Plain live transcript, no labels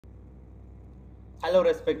Hello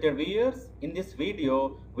respected viewers, in this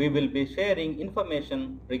video we will be sharing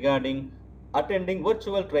information regarding attending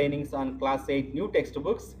virtual trainings on Class 8 new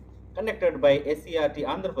textbooks conducted by SCRT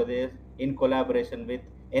Andhra Pradesh in collaboration with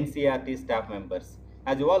NCRT staff members.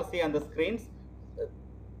 As you all see on the screens,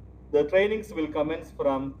 the trainings will commence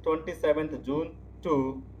from 27th June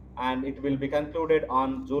to and it will be concluded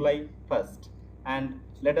on July 1st. And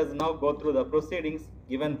let us now go through the proceedings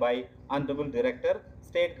given by Honorable Director,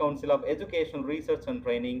 State Council of Education Research and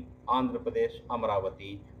Training, Andhra Pradesh,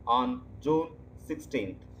 Amaravati on June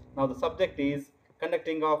 16th. Now the subject is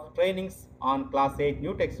conducting of trainings on Class 8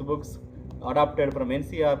 new textbooks adopted from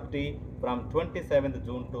NCRT from 27th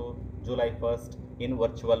June to July 1st in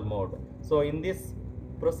virtual mode. So in this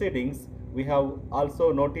proceedings, we have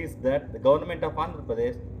also noticed that the government of Andhra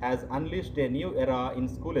Pradesh has unleashed a new era in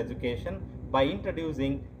school education by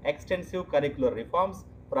introducing extensive curricular reforms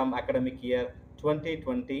from academic year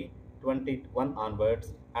 2020-21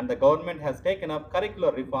 onwards, and the government has taken up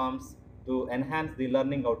curricular reforms to enhance the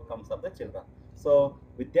learning outcomes of the children. So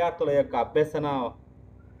విద్యార్థుల యొక్క అభ్యసన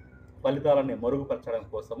ఫలితాలను మెరుగుపరచడం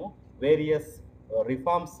కోసము various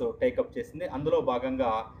reforms take up చేసింది. అందులో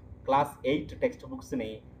భాగంగా class 8 text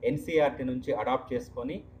బుక్స్ని NCERT నుంచి అడాప్ట్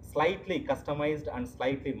చేసుకొని slightly customized and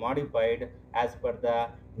slightly modified as per the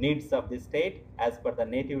needs of the state, as per the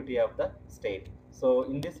nativity of the state. So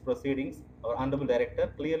in this proceedings, our Honorable Director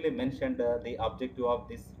clearly mentioned the objective of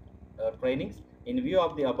this trainings. In view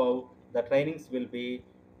of the above, the trainings will be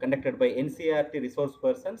conducted by NCRT resource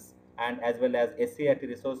persons and as well as SCRT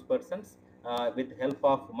resource persons with help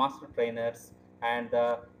of master trainers, and the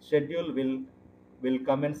schedule will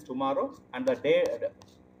commence tomorrow, and the day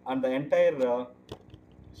and the entire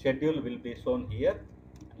schedule will be shown here.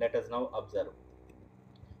 Let us now observe.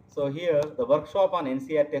 So here the workshop on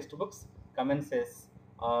NCR textbooks commences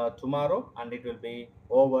tomorrow and it will be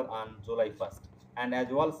over on July 1st. And as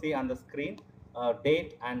you all see on the screen,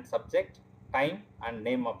 date and subject, time and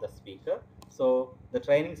name of the speaker. So the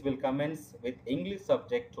trainings will commence with English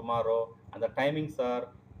subject tomorrow, and the timings are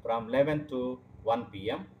from 11 to 1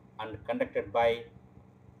 p.m. and conducted by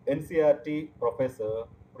NCRT Professor,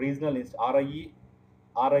 Regional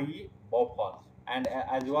RIE Bhopal. And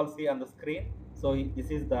as you all see on the screen, so this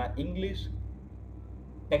is the English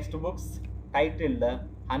textbooks titled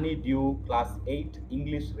Honeydew Class 8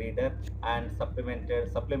 English Reader, and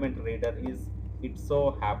supplementary reader is It So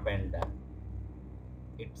Happened.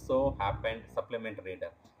 It So Happened supplementary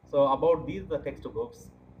reader. So about these the textbooks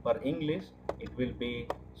for English, it will be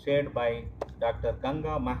shared by Dr.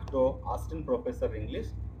 Ganga Mahto, Assistant Professor English,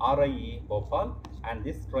 RIE Bhopal, and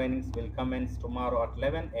this trainings will commence tomorrow at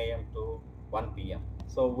 11 a.m. to 1 p.m.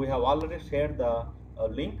 So we have already shared the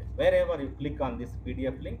link. Wherever you click on this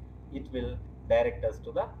PDF link, it will direct us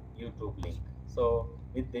to the YouTube link. So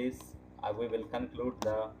with this, we will conclude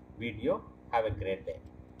the video. Have a great day.